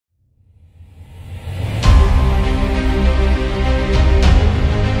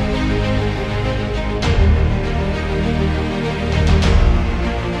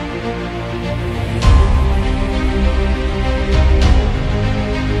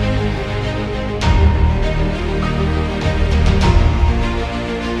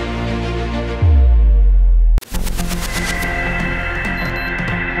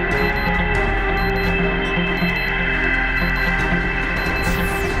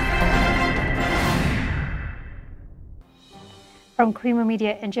From Creamer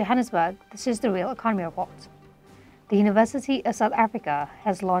Media in Johannesburg, this is the Real Economy Report. The University of South Africa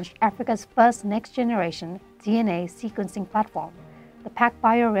has launched Africa's first next-generation DNA sequencing platform, the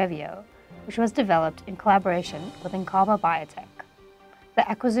PacBio Revio, which was developed in collaboration with Inqaba Biotec. The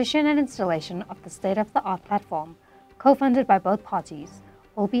acquisition and installation of the state-of-the-art platform, co-funded by both parties,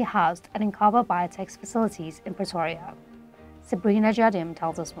 will be housed at Inqaba Biotec's facilities in Pretoria. Sabrina Jardim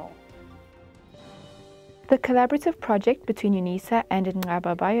tells us more. The collaborative project between Unisa and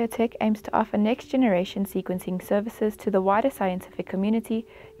Inqaba Biotec aims to offer next-generation sequencing services to the wider scientific community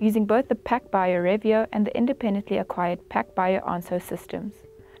using both the PacBio Revio and the independently acquired PacBio Onso systems.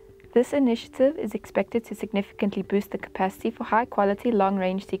 This initiative is expected to significantly boost the capacity for high-quality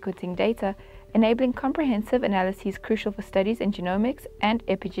long-range sequencing data, enabling comprehensive analyses crucial for studies in genomics and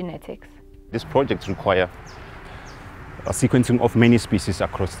epigenetics. This project requires a sequencing of many species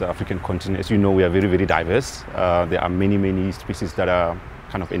across the African continent. As you know, we are very, very diverse. There are many species that are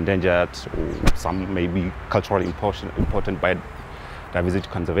kind of endangered, or some may be culturally important biodiversity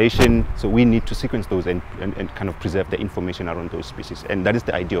conservation. So we need to sequence those and kind of preserve the information around those species. And that is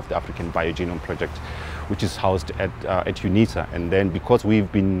the idea of the African Biogenome Project, which is housed at Unisa. And then because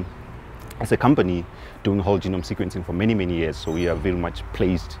we've been, as a company, doing whole genome sequencing for many years, so we are very much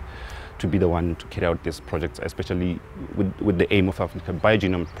placed to be the one to carry out this project, especially with the aim of African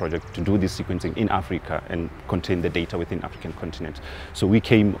Biogenome Project to do this sequencing in Africa and contain the data within African continent. So we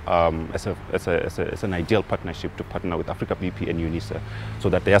came as an ideal partnership to partner with Africa BP and Unisa so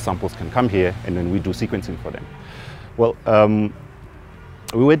that their samples can come here and then we do sequencing for them. Well,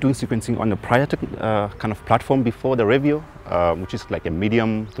 we were doing sequencing on a prior kind of platform before the Revio, which is like a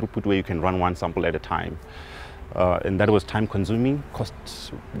medium throughput where you can run one sample at a time. And that was time consuming,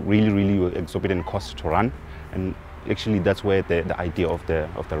 costs really exorbitant costs to run, and actually that's where the idea of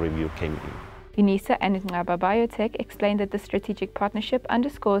the review came in. Unisa and Inqaba Biotec explained that the strategic partnership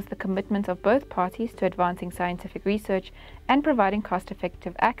underscores the commitment of both parties to advancing scientific research and providing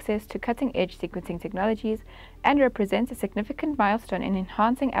cost-effective access to cutting-edge sequencing technologies, and represents a significant milestone in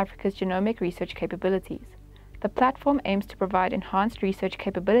enhancing Africa's genomic research capabilities. The platform aims to provide enhanced research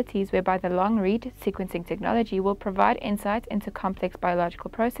capabilities whereby the long-read sequencing technology will provide insights into complex biological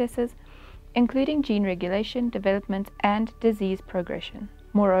processes, including gene regulation, development, and disease progression.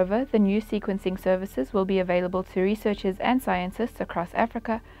 Moreover, the new sequencing services will be available to researchers and scientists across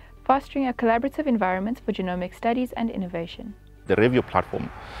Africa, fostering a collaborative environment for genomic studies and innovation. The Revio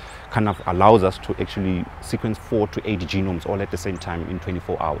platform kind of allows us to actually sequence 4 to 8 genomes all at the same time in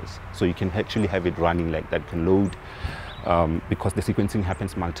 24 hours. So you can actually have it running like that, can load, because the sequencing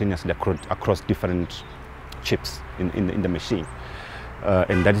happens simultaneously across different chips in the machine.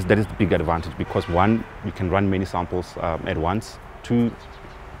 And that is the big advantage, because 1, you can run many samples at once. 2,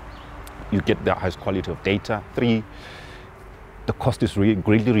 you get the highest quality of data. 3, the cost is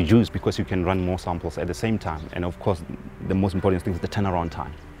greatly reduced because you can run more samples at the same time. And of course, the most important thing is the turnaround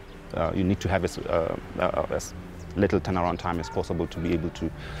time. You need to have as little turnaround time as possible to be able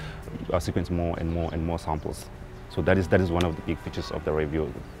to sequence more and more samples. So that is one of the big features of the Revio,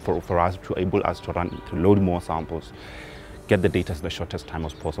 for us to enable us to load more samples, get the data in the shortest time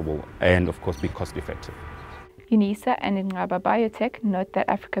as possible, and of course be cost effective. Unisa and Inqaba Biotec note that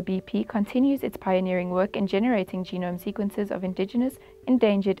Africa BP continues its pioneering work in generating genome sequences of indigenous,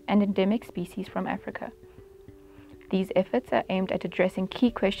 endangered, and endemic species from Africa. These efforts are aimed at addressing key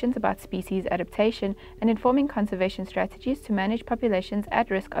questions about species adaptation and informing conservation strategies to manage populations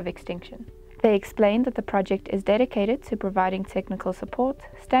at risk of extinction. They explain that the project is dedicated to providing technical support,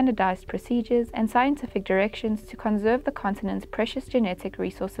 standardized procedures, and scientific directions to conserve the continent's precious genetic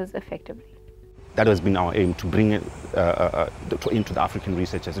resources effectively. That has been our aim, to bring into the African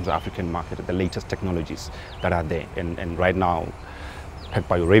researchers, into the African market, the latest technologies that are there. And right now,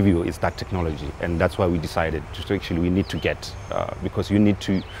 PacBio Revio is that technology, and that's why we decided we need to get, because you need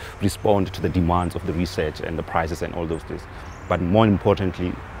to respond to the demands of the research and the prices and all those things. But more importantly,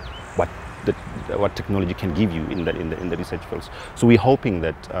 what technology can give you in the research fields. So we're hoping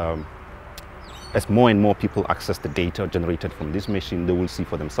that as more and more people access the data generated from this machine, they will see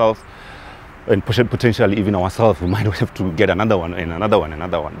for themselves, and potentially even ourselves, we might have to get another one and another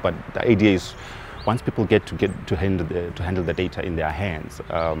one. But the idea is, once people get to handle the data in their hands,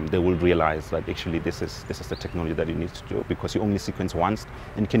 they will realize that actually this is the technology that you need to do, because you only sequence once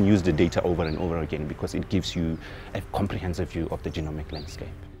and you can use the data over and over again, because it gives you a comprehensive view of the genomic landscape.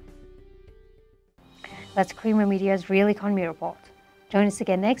 That's Creamer Media's Real Economy Report. Join us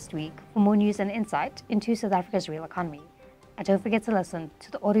again next week for more news and insight into South Africa's real economy. And don't forget to listen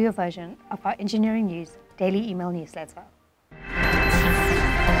to the audio version of our Engineering News daily email newsletter.